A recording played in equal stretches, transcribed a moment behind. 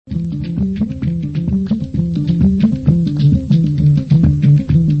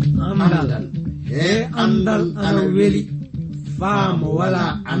andal ana weli faamo wala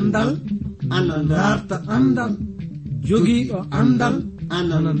andal ana darta andal jogiiɗo andal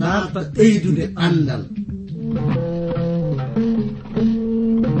ana darta ɓeydude andal.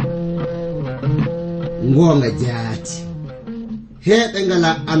 Ngonga jaati heɓe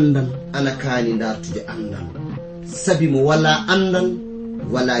ngala andal ana kaani dartude andal, sabi mo wala andal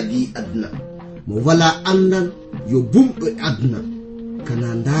wala gi adna, mo wala andal yo bumɗo adna. Kana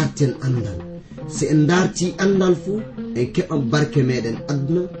darten andal, se en darti andal fu en keɓan barke meɗen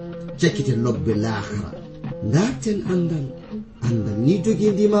adna, cakkite lobbe lahara. Darten andal, andal ni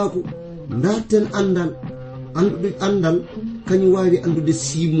jogi mako. Darten andal, andude andal kañum wawi andude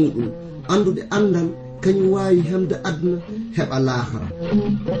simuɗum, andude andal kañum wawi hemde adna heɓa lahara.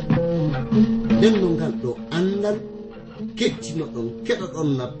 nden no ngal ɗo andal kettino ɗon keɗa ɗon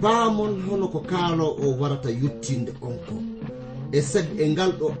na paamon hono ko kaalo o warata yuttinde on ko, e sabi e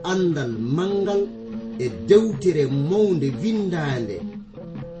ngal ɗo andal mangal e dewtere mawnde windande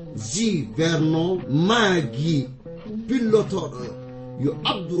ji vernon maagi pillotoɗo yo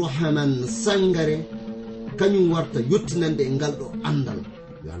Abdourahman Sangare kañum warta yottinande e ngal ɗo andal.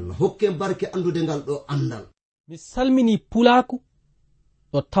 Yo Allah hokke barke andude ngal ɗo andal. Mi salmini pulaaku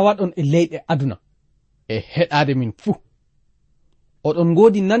ɗo tawaɗon e leyɗe aduna e heɗade min fuu. Oɗon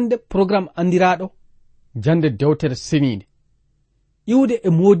ngoodi nande programme andiraɗo jande dewtere senide iwde e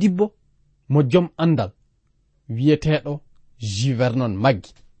modibbo mo jom andal wiyeteɗo J Vernon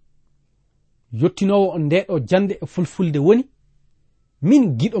Maggi. Yottinowo on ndeɗo jande e fulfulde woni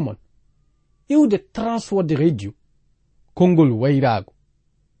min giɗo mon iwde Transworld Radio kongol wayrago.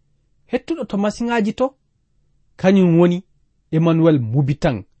 Hettuɗo to masiŋaji to kañum woni Emmanuel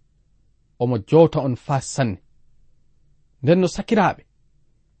Mubitan, omo jowta on fa sanne. Nden no sakiraɓe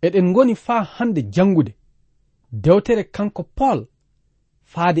eɗen ngoni fa hande jangude dewtere kanko Paul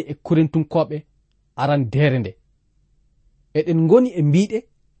faade e Korintunkoɓe arandere nde. Eɗen ngoni e mbiɗe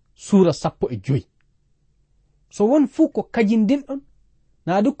sura 15. So won fuu ko kajindinɗon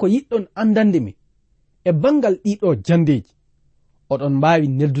naadu ko yiɗɗon andande min e bangal ɗiɗo jandeji, oɗon mbawi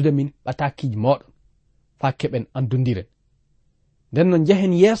neldude min ɓatakiji moɗon fa keɓen andodiren. Nden no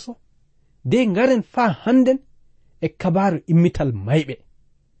jehen yeeso de ngaren fa handen e kabaru immital mayɓe.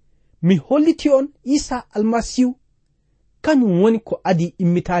 Mi holliti on Isa Almasihu kañum woni ko adi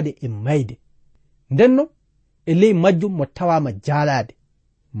immitade e mayde, ndenno e ley majjum mo tawama jaalade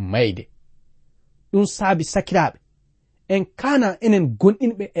mayde. Ɗum saabi sakiraɓe en kana enen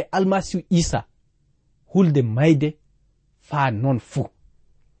gonɗinɓe e Almasihu Isa hulde mayde fa non fuu.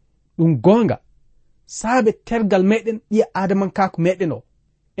 Ɗum gonga saabe tergal meɗen ɓiya adamankako meɗen o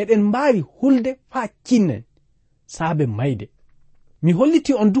eɗen mbawi hulde fa kinnen saabe mayde. Mi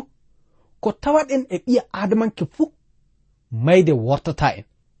holliti on du ko tawaɗen e ɓiya adamanke fuu mayde wortata en.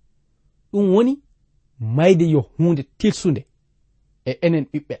 ɗum woni mayde yo hunde tilsunde e enen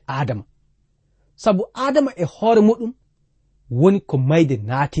ɓiɓɓe adama, sabu adama e hoore muɗum woni ko mayde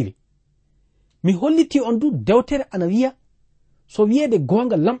naatiri. Mi holliti on du dewtere ana wiya so wiyeede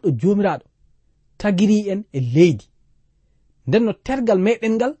gonga lamɗo jomiraɗo tagiri en e leydi, nden no tergal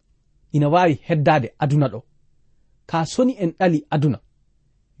meɗen ngal ina wawi heddade aduna ɗo. Ka soni en ɗali aduna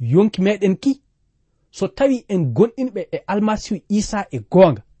yonki meɗen ki so tawi en gonɗinɓe e Almasihu Isa e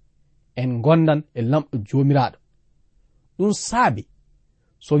gonga en gondan e lamɗo jomiraɗo. ɗum saabi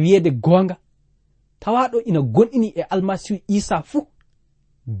so wiyeede gonga tawaɗo ina gonɗini e Almasihu Isa fuu,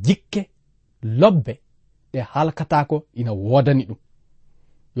 jikke lobbe ɗe halkatako ina wodani ɗum.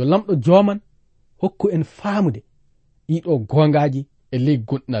 Yo lamɗo joman hokku en faamude ɗiɗo gongaji e ley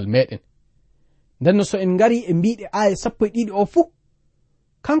gonɗinal meɗen. Ndenno so en ngari e mbiɗe aya 12 o fuu,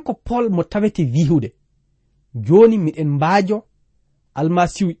 kanko Paul mo tawete wihude joni miɗen mbaajo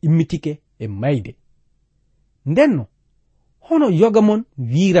Almasihu immitike e mayde. Ndenno hono yoga mon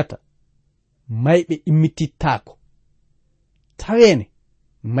wirata mayɓe immitittaako, tawene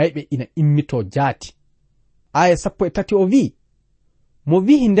mayɓe ina immito jaati. Aya 13 o wi mo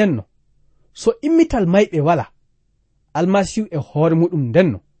wihi ndenno so immital mayɓe wala, Almasihu e hoore muɗum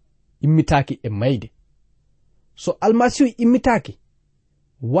ndenno immitaaki e mayde. So Almasihu immitaaki,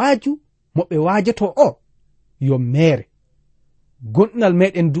 waaju mo ɓe waajoto o yo meere, gonɗinal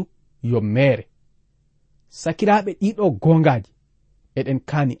meɗen du yo meere. Sakiraaɓe ɗiɗo gongaji eɗen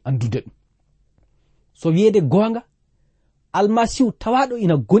kaani andude ɗum. So wiyeede gonga Almasihu tawaɗo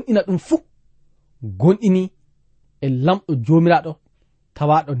ina gonɗina ɗum fuu, gonɗini e lamɗo jomiraɗo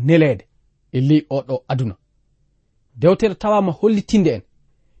tawaɗo neleede e ley oɗo aduna. Dewtere tawama hollitinde en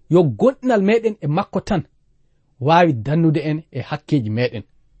yo gonɗinal meɗen e makko tan wawi dannude en e hakkeji meɗen.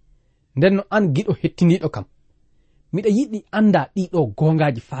 Ndenno an giɗo hettiniɗo kam, miɗa yiɗi anda ɗiɗo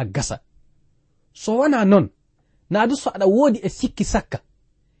gongaji fa gasa. so wana non naadu so aɗa woodi e sikki sakka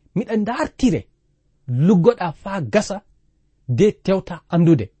miɗa dartire luggoɗa faa gasa de tewta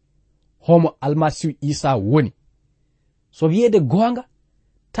andude homo almasihu isa woni. So wiyeede goonga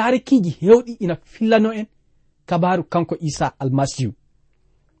tarikiji hewɗi ina fillano en kabaru kanko isa almasihu.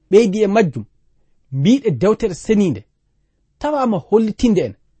 ɓeydi e majjum mbiɗe dewtere seninde tawama hollitinde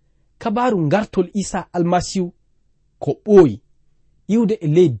en kabaru ngartol isa almasihu ko ɓooyi iwde e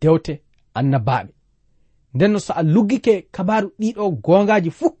ley dewte annabaɓe. ndenno so a luggike kabaru ɗiɗo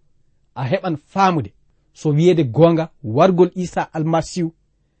gongaji fuu a heɓan faamude so wiyeede gonga wargol isa almasihu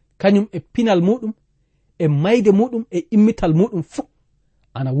kañum e pinal muɗum e mayde muɗum e immital muɗum fuu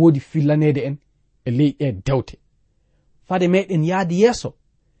ana woodi fillanede en e ley ɗe dewte. fade meɗen yaadi yeeso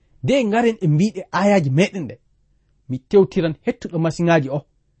de ngaren e mbiɗe ayaji meɗen ɗe mi tewtiran hettuɗo masiŋaji o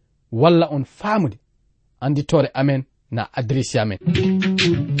walla on faamude anditore amen na adresi amen.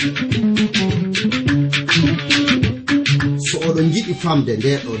 so oɗon jiɗi famde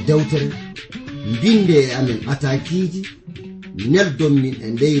nde ɗo dewtere mbinde e amen atakiji neldon min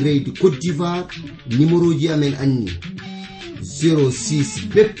e ndey reydi Côte d'Ivoire. numéro ji amen anni 06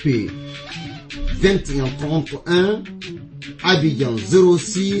 BP 2131 Abidjan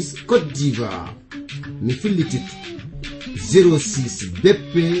 06 Côte d'Ivoire. mi fillitito 06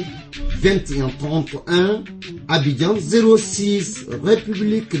 BP 2131 Abidjan 06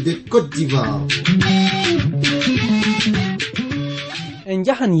 République de Côte d'Ivoire. en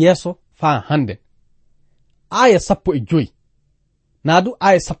jahan yeeso faa hande aya 15 naadu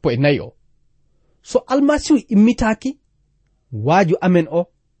aya 14 o. so almasihu immitaki waaju amen o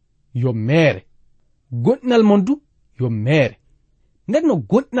yo meere gonɗinal mon du yo meere. nden no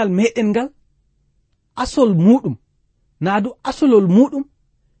gonɗinal meɗen ngal asol muɗum naadu asolol muɗum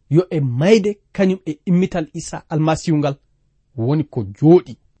yo e mayde kañum e immital isa almasihu ngal woni ko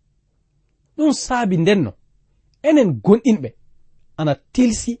jooɗi. ɗum saabi ndenno enen gonɗinɓe ana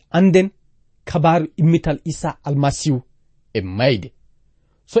tilsi anden kabaru immital isa almasihu e mayde.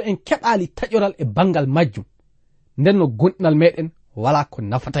 so en keɓali taƴoral e bangal majjum ndenno gonɗinal meɗen wala ko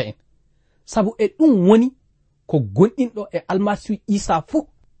nafata en sabu e ɗum woni ko gonɗinɗo e almasihu isa fuu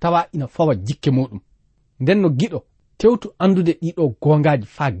tawa ina fawa jikke muɗum. ndenno giɗo tewtu andude ɗiɗo gongaji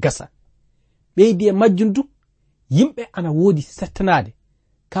faa gasa ɓeydi e majjum du yimɓe ana woodi settanade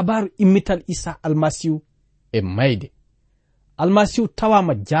kabaru immital isa almasihu e mayde. almasihu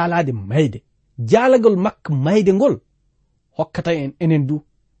tawama jaalade mayde. jaalagol makko mayde ngol hokkata en enen du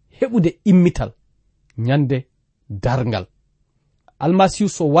heɓude immital nyande darngal. almasihu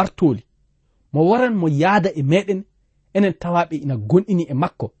so wartoli mo waran mo yaada e meɗen enen tawaɓe ina gonɗini e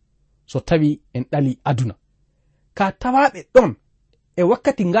makko so tawi en ɗali aduna. ka tawaɓe ɗon e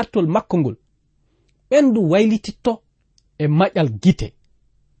wakkati ngartol makko ngol ɓendu waylititto e maƴal gite.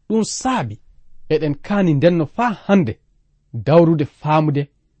 ɗum saabi eɗen kaani ndenno faa hande dawrude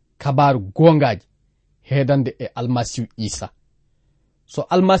faamude kabaru gongaji heedande e almasihu isa. so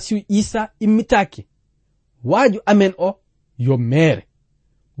almasihu isa immitaki waaju amen o yo meere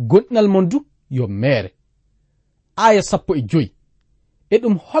gonɗinal mon du yo meere. aya 15 e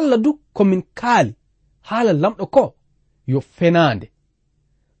ɗum holla du komin kaali haala lamɗo ko yo fenande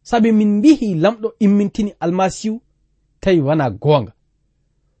sabi min mbihi lamɗo immintini almasihu tawi wana gonga.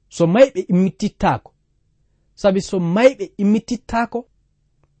 so mayɓe immitittako sabi so mayɓe immitittako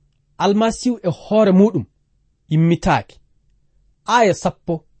almasihu e hoore muɗum immitaki. aya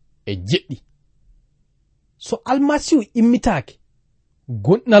 17 so almasihu immitaki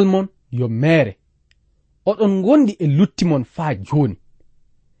gonɗinal mon yo meere oɗon gondi e luttimon faa joni.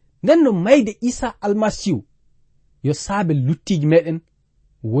 ndenno mayde isa almasihu yo saabe luttiji meɗen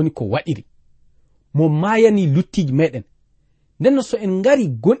woni ko waɗiri mo mayani luttiji meɗen. ndenno so en ngari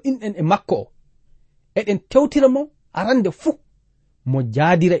gonɗinɗen e makko o eɗen tewtira mo arande fuu mo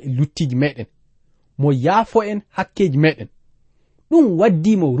jaadira e luttiji meɗen mo yaafo en hakkeji meɗen. ɗum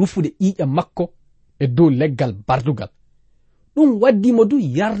waddimo rufude ƴiƴam makko e dow leggal bardugal. ɗum waddimo du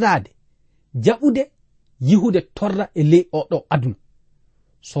yardade jaɓude yihude torra e ley oɗo aduna.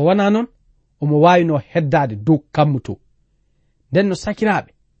 so wana non omo wawino heddade dow kammu to. ndenno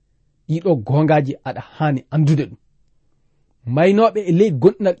sakiraɓe ɗiɗo gongaji aɗa hani andude ɗum. maynoɓe e ley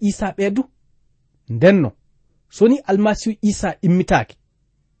gonɗinal isa ɓeedu ndenno soni almasihu isa immitaki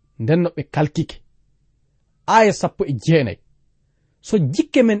ndenno ɓe kalkike. aya 19 so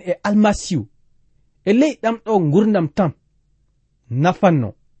jikke men e almasihu e ley ɗamɗo gurdam tan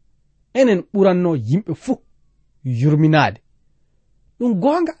nafanno enen ɓuranno yimɓe fuu yurminade. ɗum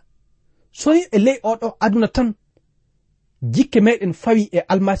gonga soni e ley oɗo aduna tan jikke meɗen fawi e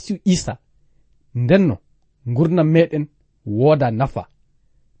almasihu isa ndenno gurdam meɗen wooda nafa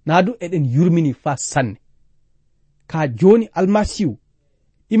naa du eɗen yurmini faa sanne ka joni almasihu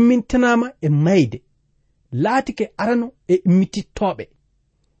immintanama e mayde laatike arano e immitittoɓe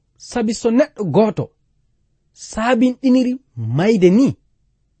sabi so neɗɗo gooto saabinɗiniri mayde ni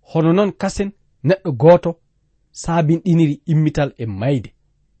hono noon kasen neɗɗo gooto saabinɗiniri immital e mayde.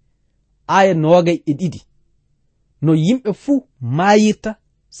 aya 22 no yimɓe fuu maayirta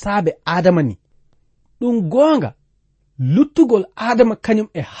saabe adama ni ɗum goonga luttugol adama kañum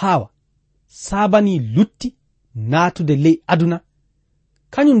e haawa saabani lutti naatude ley aduna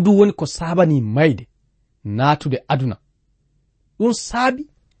kañum du woni ko saabani mayde naatude aduna. ɗum saabi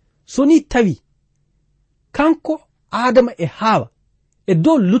so ni tawi kanko adama e haawa e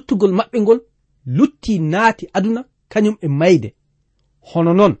dow luttugol maɓɓe ngol lutti naati aduna kañum e mayde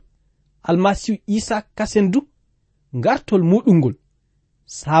hono noon almasihu isa kasen du gartol muɗum ngol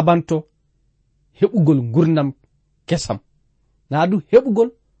saabanto heɓugol gurdam kesam naa du heɓugol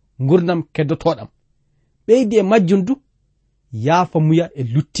gurdam keddotoɗam ɓeydi e majjum du yaafa muya e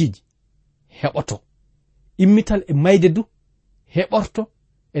luttiji heɓoto immital e mayde du heɓorto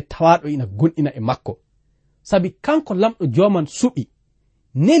e tawaɗo ina gonɗina e makko sabi kanko lamɗo joman suɓi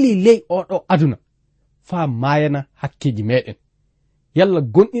neli ley oɗo aduna faa mayana hakkeji meɗen yalla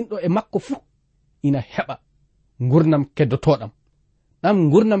gonɗinɗo e makko fuu ina heɓa gurnam keddotoɗam ɗam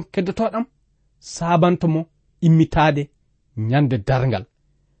gurnam keddotoɗam sabantomo immitade nyande dargal.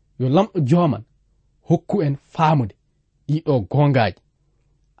 Yo lamɗo joman hokku en faamude ɗiɗo gongaji.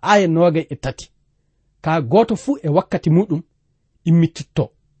 aya 23 ka goto fuu e wakkati muɗum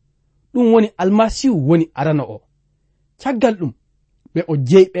immititto ɗum woni almasihu woni arana o caggal ɗum ɓe o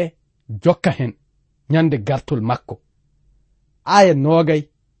jeyɓe jokka hen nyande gartol makko. aya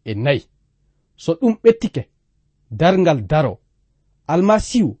 24 so ɗum ɓettike dargal daro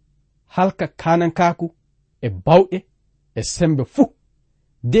almasihu halka kanankaku e bawɗe e sembe fuu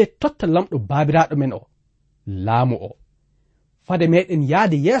de totta lamɗo baabiraɗo men o laamu o. fade meɗen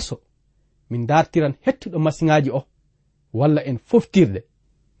yaade yeeso min dartiran hettuɗo masiŋaji o walla en foftirde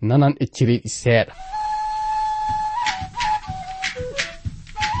nanan e ciriɗi seeɗa.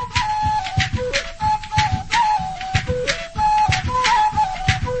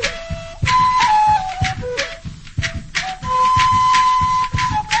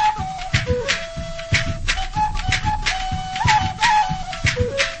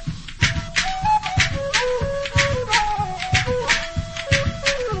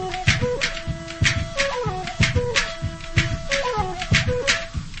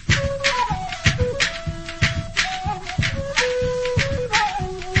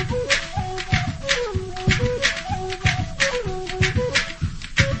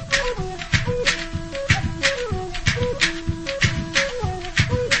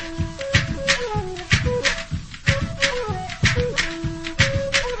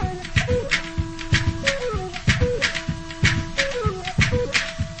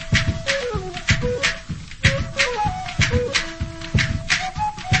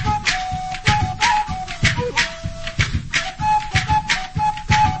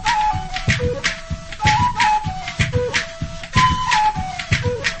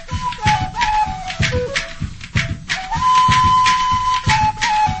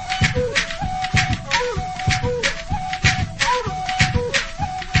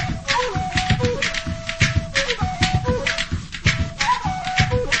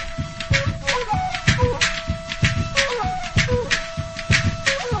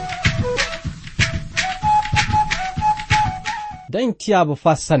 dañ tiyaba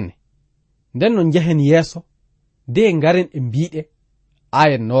fa sanne nden no jehen yeeso de ngaren e mbiɗe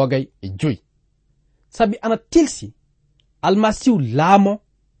aya 25 sabi ana tilsi almasihu laamo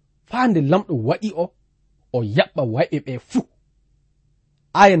faande lamɗo waɗi o yaɓɓa wayɓe ɓe fuu.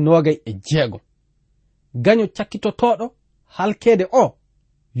 aya 26 gaño cakkitotoɗo halkede o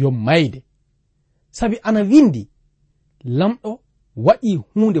yo mayde sabi ana windi lamɗo waɗi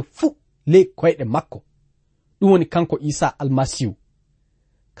hunde fuu ley koyɗe makko ɗum woni kanko isa almasihu.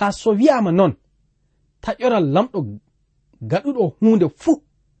 ka so wiyama noon taƴoral lamɗo gaɗuɗo hunde fuu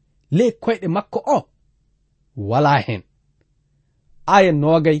ley koyɗe makko o wala hen. aya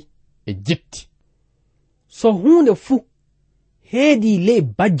 27 so hunde fuu heedi ley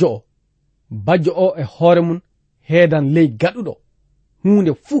bajjo o e hoore mum heedan ley gaɗuɗo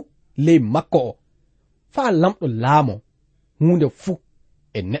hunde fuu ley makko o faa lamɗo laamo hunde fuu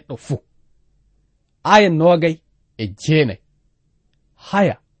e neɗɗo fuu. aya 29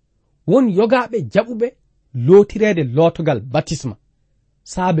 haya won yogaɓe jaɓuɓe lootirede lootogal batisma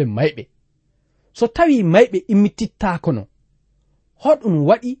saabe mayɓe so tawi mayɓe immitittaako no hoɗum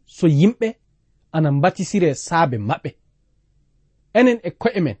waɗi so yimɓe ana batisire saabe maɓɓe. enen e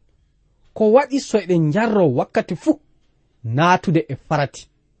ko'e men ko waɗi so eɗen jarro wakkati fuu naatude e farati.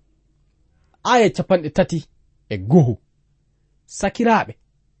 Aya 31. Sakiraaɓe,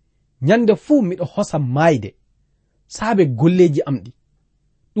 nyande fuu miɗo hosa maayde saabe golleji am ɗi,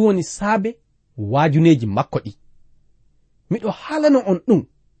 ɗum woni saabe waajuneji makko ɗi. Miɗo haalano on ɗum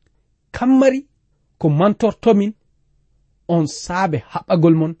kammari ko mantortomin on saabe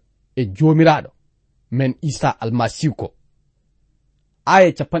haɓɓagol mon e joomiraaɗo men Isa almasihu ko.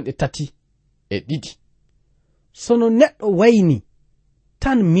 Aya 32. Sono neɗɗo wayni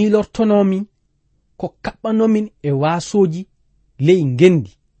tan milortonomin ko kaɓɓanomin e waasoji ley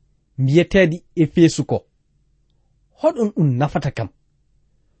ngendi mbiyeteedi Efesu ko, hoɗum ɗum nafata kam?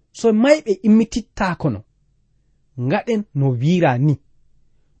 So mayɓe immitittakono, ngaɗen no wiira ni,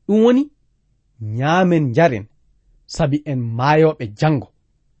 ɗum woni nyaamen njaren sabi en maayoɓe jango.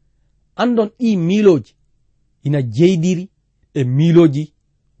 Andon ɗi miiloji ina jeydiri e miiloji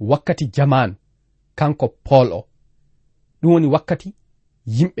wakkati jamanu kanko Paul o, ɗum woni wakkati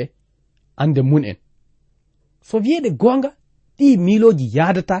yimɓe ande mun en. So wiyeede gonga, ɗi miiloji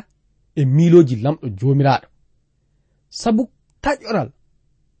yaadata e miiloji lamɗo joomiraaɗo, sabu taƴoral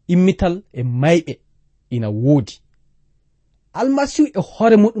immital e mayɓe ina woodi. Almasihu e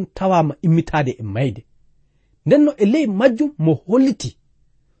hoore muɗum tawama immitaade e mayde, ndenno e ley majjum mo holliti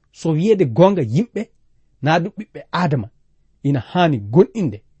so wiyeede gonga yimɓe naadu ɓiɓɓe Adama ina haani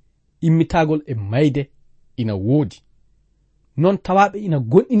gonɗinde immitagol e mayde ina woodi. Non tawaɓe ina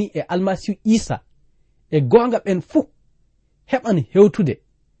gonɗini e Almasihu Isa e gonga ɓen fuu heɓan hewtude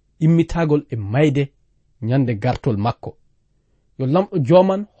immitagol e mayde nyande gartol makko. Yo lamɗo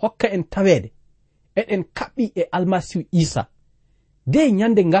joman hokka en taweede eɗen kaɓɓi e Almasihu Isa de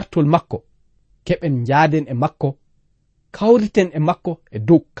nyande gartol makko, keɓen jaaden e makko, kawriten e makko e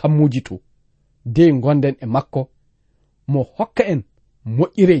dow kammuji to, de gonden e makko mo hokka en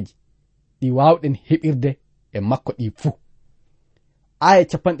moƴƴireji ɗi wawɗen heɓirde e makko ɗi fuu. Aya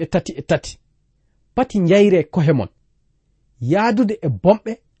 33. Pati njayre kohe mon, yaadude e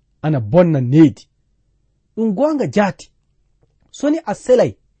bomɓe ana bonna needi. Ɗum gonga jaati, soni a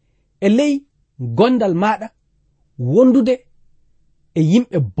selay e ley gondal maɗa wondude e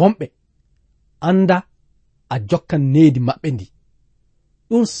yimɓe bomɓe, anda a jokkan needi maɓɓe ndi.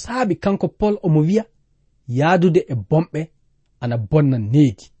 Ɗum saabi kanko Paul omo wiya yaadude e bomɓe ana bonna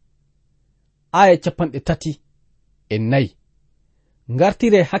needi. Aya 34.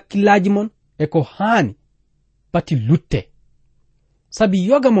 Ngartire hakkillaji mon e ko haani pati lutte, sabi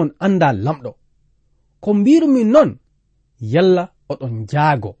yoga mon anda lamɗo. Ko mbirumi non yalla oɗon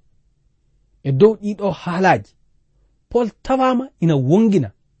jaago. E dow ɗiɗo haalaji Paul tawama ina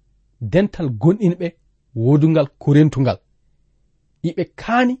wongina dental gonɗinɓe wodungal Korintungal, iɓe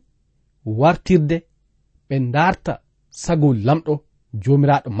kaani wartirde ɓe darta sago lamɗo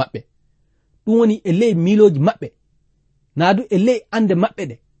jomiraɗo maɓɓe, ɗum woni e ley miiloji maɓɓe, naadu e ley ande maɓɓe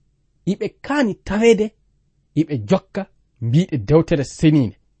ɗe, iɓe kaani taweede iɓe jokka mbiɗe dewtere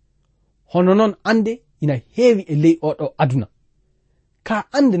seninde. Hono noon ande ina heewi e ley oɗo aduna, ka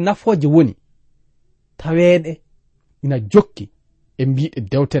ande nafooje woni taweede ina jokki e mbiɗe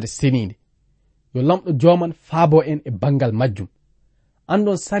dewtere seninde. Yo lamɗo joman faabo en e bangal majjum.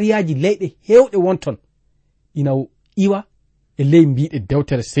 Andon sariyaji leyɗe hewɗe wonton ina iwa e ley mbiɗe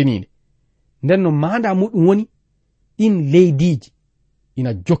dewtere seninde, nden no manda muɗum woni ɗin leydiji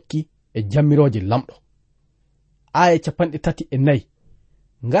ina jokki e jammiroje lamɗo. Aya 34.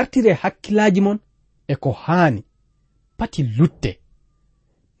 Ngartire hakkillaji mon e ko haani pati lutte.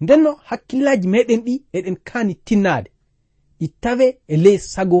 Ndenno hakkillaji meɗen ɗi eɗen kaani tinnade ɗi tawe e ley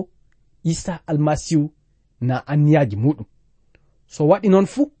sago Isa almasihu na anniyaji muɗum. So waɗi noon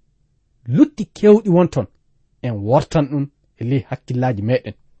fuu lutti kewɗi wonton en wortan ɗum e ley hakkillaji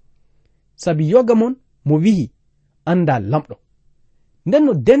meɗen, sabi yoga mon mo wihi anda lamɗo.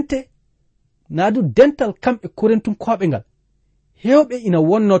 Ndenno dente naadu dental kamɓe Korintunkoɓe ngal, hewɓe ina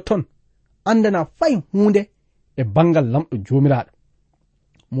wonno ton andana fay hunde e bangal lamɗo jomiraɗo.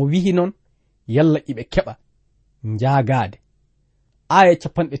 Mo wihi noon yalla iɓe keɓa njaagade. Aya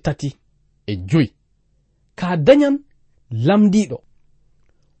 35. Ka dañan lamdiɗo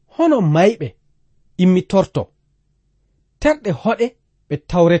hono mayɓe immitorto, terɗe hoɗe ɓe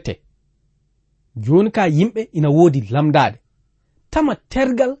tawrete. Joni ka yimɓe ina woodi lamdade, tama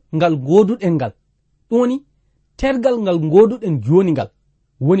tergal ngal goduɗen ngal, ɗum woni tergal ngal goduɗen joni ngal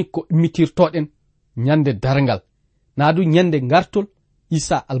woni ko immitirtoɗen nyande dargal, naadu nyande ngartol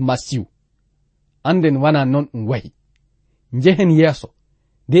Isa almasihu. Anden wana non ɗum wahi. Njehen yeeso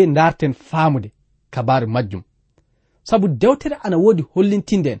de darten faamude kabaru majjum, sabu dewtere ana woodi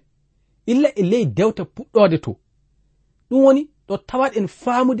hollintinden illa e ley dewte puɗɗode to, ɗum woni ɗo tawaɗen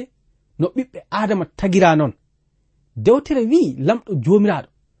faamude no ɓiɓɓe adama tagira non. Dewtere wi'i lamɗo jomiraɗo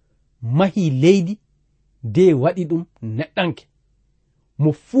mahi leydi de waɗi ɗum neɗɗanke,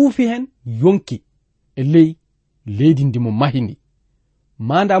 mo fuufi hen yonki e ley leydi ndi mo mahi ndi.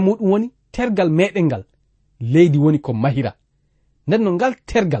 Manda muɗum woni tergal meɗen ngal leydi woni ko mahira, nden no ngal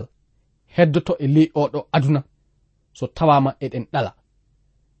tergal heddoto e ley oɗo aduna so tawama eɗen ɗala.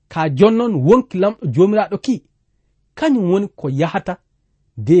 Ka jonnon wonki lamɗo jomiraɗo ki kañum woni ko yahata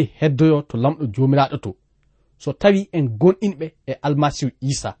de heddoyo to lamɗo jomiraɗo to, so tawi en gonɗinɓe e almasihu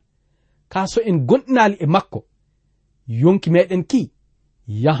Isa. Ka so en gonɗinali e makko, yonki meɗen ki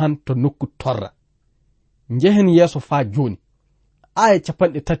yahan to nokku torra. Njehen yeeso fa joni, aya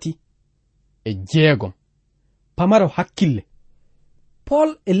 36 pamaro hakkille.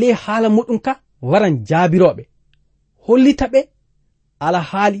 Paul e ley haala muɗum ka waran jaabiroɓe, hollita ɓe ala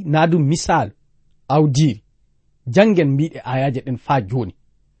haali na ɗum misalu awdiri. Jangen mbiɗe ayaje ɗen fa joni.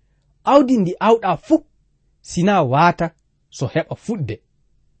 Awdi ndi awɗa fuu sina wata so heɓa fuɗde.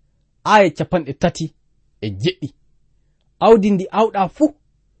 Aya 37. Awdi ndi awɗa fuu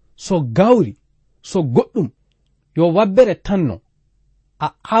so gawri, so goɗɗum yo wabbere tanno,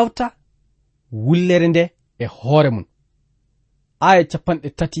 a awta wullere nde e hoore mum. Aya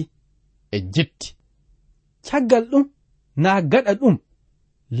 37. Caggal ɗum na gaɗa ɗum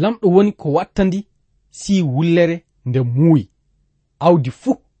lamɗo woni ko wattandi si wullere nde muuyi, awdi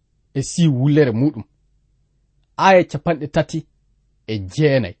fuu e si wullere muɗum. Aya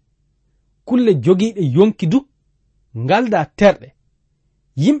 39. Kulle jogiiɗe yonki du ngalda terɗe,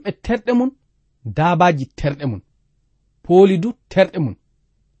 yimɓe terɗe mum, daabaji terɗe mum, pooli du terɗe mum,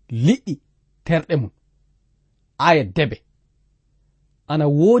 liɗɗi terɗe mum. Aya 9. Ana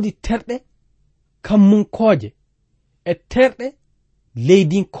woodi terɗe kammunkooje e terɗe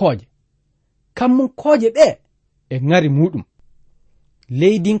leydinkoje. Kammunkooje ɗe e ŋari muɗum,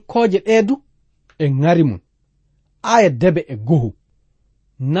 leydinkoje ɗe du e ŋari mum. Aya 9.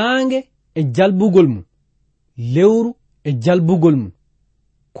 Naange e jalbugol mum, lewru e jalbugol mum,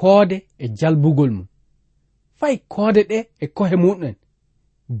 koode e jalbugol mum. Fay koode ɗe e kohe muɗum,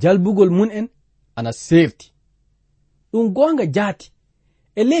 jalbugol mum en ana serti. Ɗum gonga jaati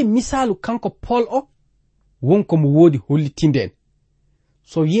e ley misalu kanko Paul o wonko mo woodi hollitinde en.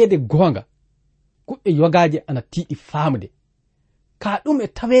 So yede gonga kuɗɗe yogaje ana tiiɗi famde. Ka ɗum e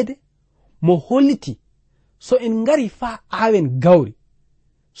tawede mo holliti so en ngari fa awen gawri,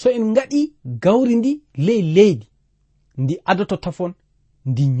 so en ngaɗi gawri ndi ley leydi ndi adoto tafon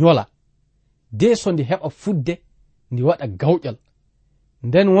ndi nyola, de so ndi heɓa fudde ndi waɗa gawƴal,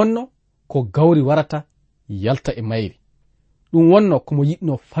 nden wonno ko gawri warata yalta e mayri. Ɗum wonno komo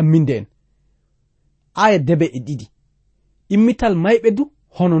yiɗno famminde en. Aya 2. Immital mayɓe du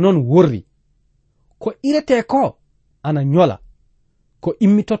hono non worri, ko irete ko ana nyola, ko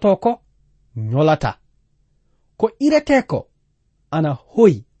immitoto ko nyolata. Ko irete ko ana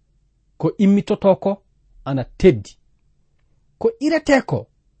hoyi, ko immitoto ko ana teddi. Ko irete ko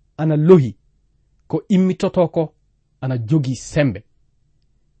ana lohi, ko immitoto ko ana jogi sembe.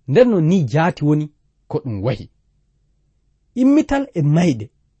 Nden no ni jaati woni ko ɗum wahi. Immital e mayde,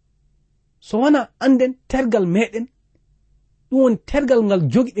 so wana anden tergal meɗen, ɗum woni tergal ngal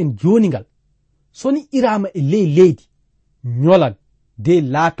jogiɗen joni ngal, soni irama e ley leydi nyolan de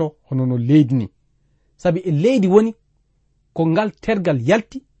laato hono no leydi ni. Sabi e leydi woni ko ngal tergal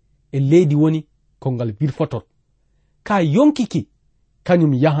yalti, e leydi woni ko ngal birfotor. Ka yonkiki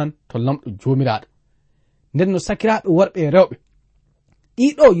kañum yahan to lamɗo jomiraɗo. Nden no sakiraɓe worɓe e rewɓe,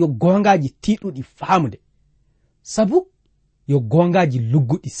 ɗiɗo yo gongaji tiɗuɗi famude, sabu yo gongaji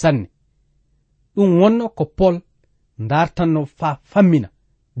lugguɗi sanne. Ɗum wonno ko Paul dartanno fa fammina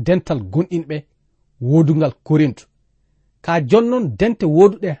dental gonɗinɓe wodungal Korintu. Ka jonnon dente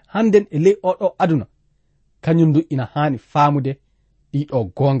woduɗe handen e ley oɗo aduna kañum du ina hani famude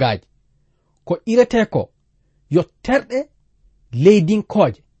ɗiɗo gongaji. Ko irete ko yo terɗe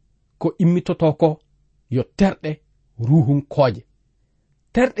leydinkoje, ko immitoto ko yo terɗe ruhunkoje.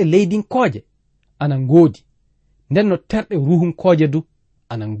 Terɗe leydinkoje ana ngoodi, nden no terɗe ruhunkoje du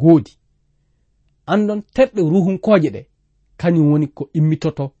ana ngoodi. Andon terɗe ruhunkoje ɗe kañum woni ko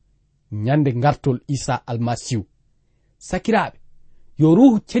immitoto nyande ngartol Isa almasihu. Sakiraɓe, yo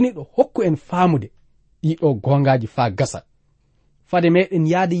ruhu ceniɗo hokku en famude ɗiɗo gongaji fa gasa. Fade meɗen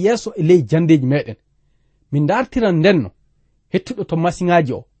yaadi yeso e ley jandeji meɗen, min dartiran ndenno hettuɗo to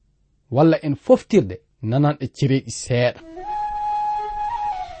masiŋaji o, walla en foftirde nananɗe cereɗi seeɗa.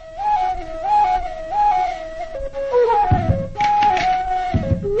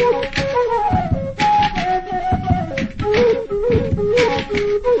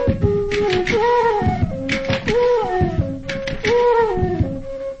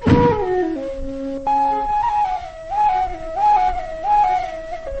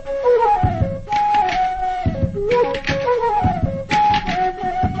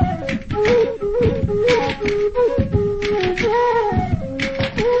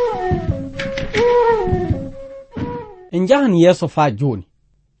 en jahan yeeso faa joni.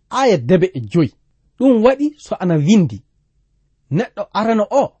 Aya 9 ɗum waɗi so ana windi neɗɗo arano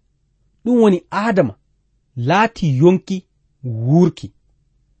o ɗum woni Adama laati yonki wuurki.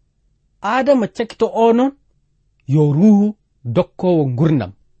 Adama cakito o non yo ruhu dokkowo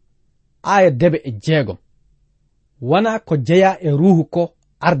gurdam. Aya 9 wana ko jeya e ruhu ko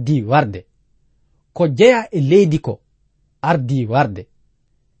ardi warde, ko jeya e leydi ko ardi warde.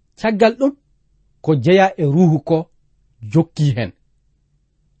 Caggal ɗum ko jeya e ruhu ko jokki hen.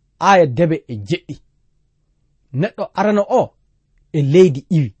 Aya 9 neɗɗo arano o e leydi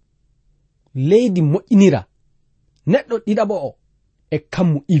iwi, leydi moƴƴinira. Neɗɗo ɗiɗaɓo o e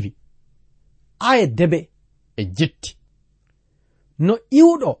kammu iwi. Aya 9 no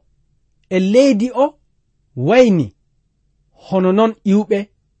iwɗo e leydi o wayni hono non iwɓe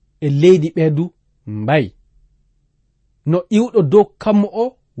e leydi ɓeedu mbayi. No iwɗo dow kammu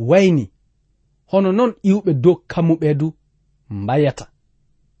o wayni hono non iwɓe dow kammu ɓeedu mbayata.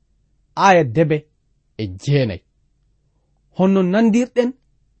 Aya 9 hono nandirɗen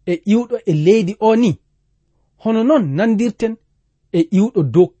e iwɗo e leydi o ni, hono non nandirten e iwɗo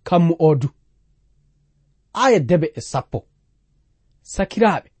dow kammu o du. Aya 10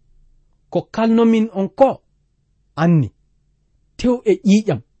 sakiraaɓe, ko kalnomin on ko anni tew e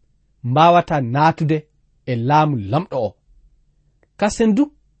ƴiiƴam mbawata naatude e laamu lamɗo o. Kasen du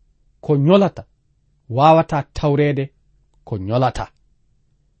ko nyolata wawata tawrede ko nyolata.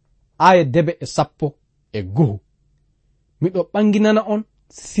 Aya 11 miɗo ɓanginana on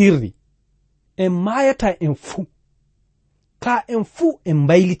sirri, en mayata en fuu, ka en fuu en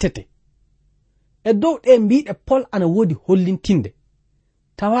mbaylitete. E dow ɗe mbiɗe Pol ana wodi hollintinde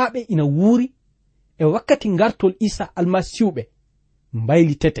tawaɓe ina wuuri e wakkati ngartol Isa almasihuɓe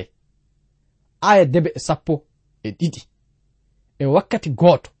mbaylitete. Aya 12 e wakkati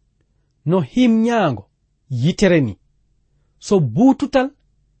gooto no himñaango yitere ni, so buututal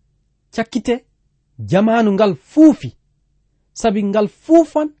cakkite jamanu ngal fuufi, sabi ngal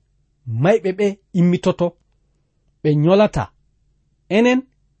fuufan mayɓe ɓe immitoto ɓe nyolata, enen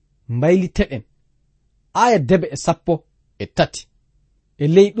mbayliteɗen. Aya 13 e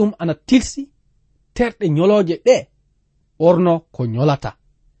ley ɗum ana tilsi terɗe nyoloje ɗe ɓorno ko nyolata,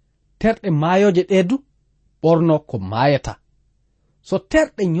 terɗe maayoje ɗe du ɓorno ko maayata. So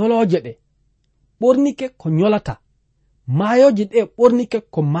terɗe nyoloje ɗe ɓornike ko nyolata, maayoje ɗe ɓornike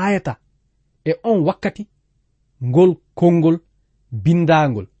ko maayata, e on wakkati ngol konngol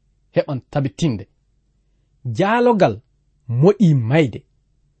bindangol heɓan tabitinde. Jaalogal moɗi mayde.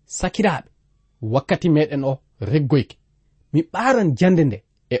 Sakiraaɓe, wakkati meɗen o reggoyke. Mi ɓaaran jande nde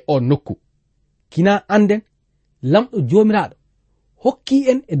e o nokku. Kina anden lamɗo jomiraɗo hokki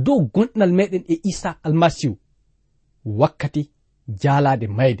en e dow gonɗinal meɗen e Isa almasihu wakkati jaalade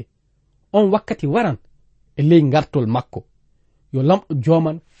mayde. On wakkati waran e ley ngartol makko. Yo lamɗo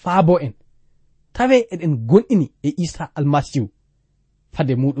joman faabo en tawe eɗen gonɗini e Isa almasihu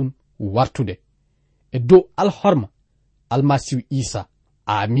fade muɗum wartude e dow alhorma almasihu Isa.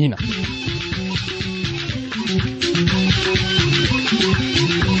 Amina.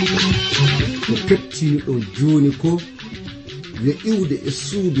 ko kettiniɗo joni ko yo iwde e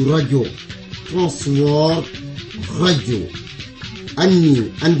suudu radio transword radio anni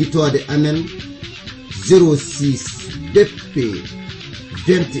anditode amen 06 BP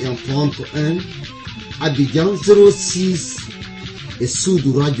 2131 Abidjan 06 e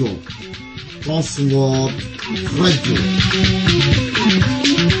suudu radio transword radio.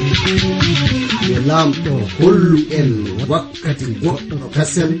 Yo lamɗo hollu en wakkati goɗɗo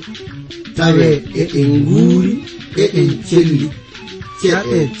kasen tawe eɗen nguuri eɗen celli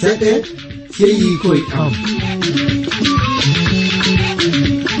ceɗe ceɗe ceyi koye am.